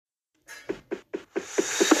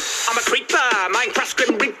Mind crush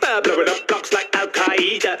grim reaper, blowing up blocks like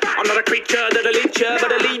Al-Qaeda. I'm not a creature that'll eat you,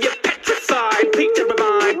 but I'll leave you petrified. Peace of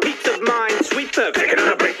mind, peace of mind, sweeper. Take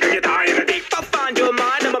another break and you die in a deep. I'll find your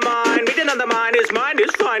mind on my mind. Reading on the mind is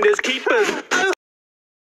finders, keepers. Oh,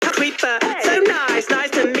 creeper, so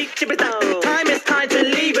nice to meet you, but time is time to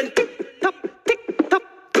leave and tick-tock, tick-tock.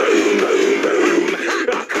 Boom, boom, boom.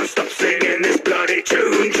 I can't stop singing this bloody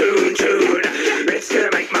tune, tune, tune. It's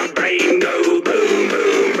gonna make my brain go boom,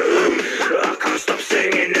 boom, boom. I can't stop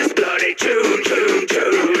singing this bloody tune, tune,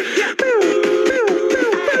 tune. Boom, boom,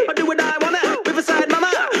 boom. I do what I wanna, Riverside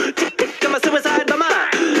mama. Tick, tick, I'm a suicide mama.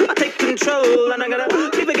 I take control and I'm gonna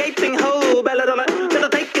leave a gaping hole. Belladonna, that'll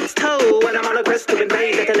take its toll when I'm on a quest to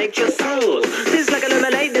invade that nature's souls. This is like a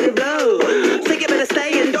lemonade and blow. So you better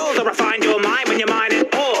stay indoors or I find your mind when you're mine in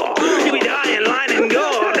awe. You be dying, line and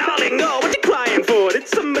gore, darling, go. What you crying for? Did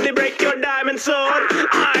somebody break your diamond sword?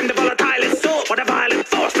 I'm the volatile sort, what a violent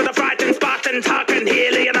force with a frightened Spartan talk and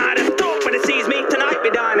hear Leonidas talk. When it sees me tonight, be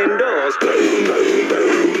dying indoors. Boom, boom,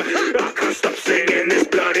 boom. I can't stop singing this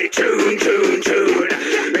bloody tune, tune, tune.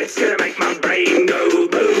 It's gonna make my brain go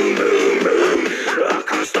boom, boom, boom. I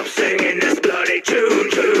can't stop singing this bloody tune,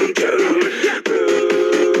 tune, tune.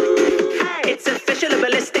 It's official, a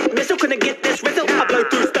ballistic missile. Couldn't get this rizzle. I blow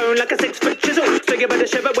through stone like a 6-foot chisel. So you better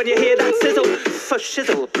shiver when you hear that sizzle. For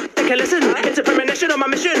shizzle, take a listen. It's a premonition on my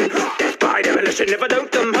mission. Death by demolition. If I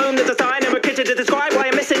don't come home, there's a sign in my kitchen to describe why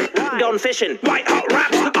I'm missing. Gone fishing. White hot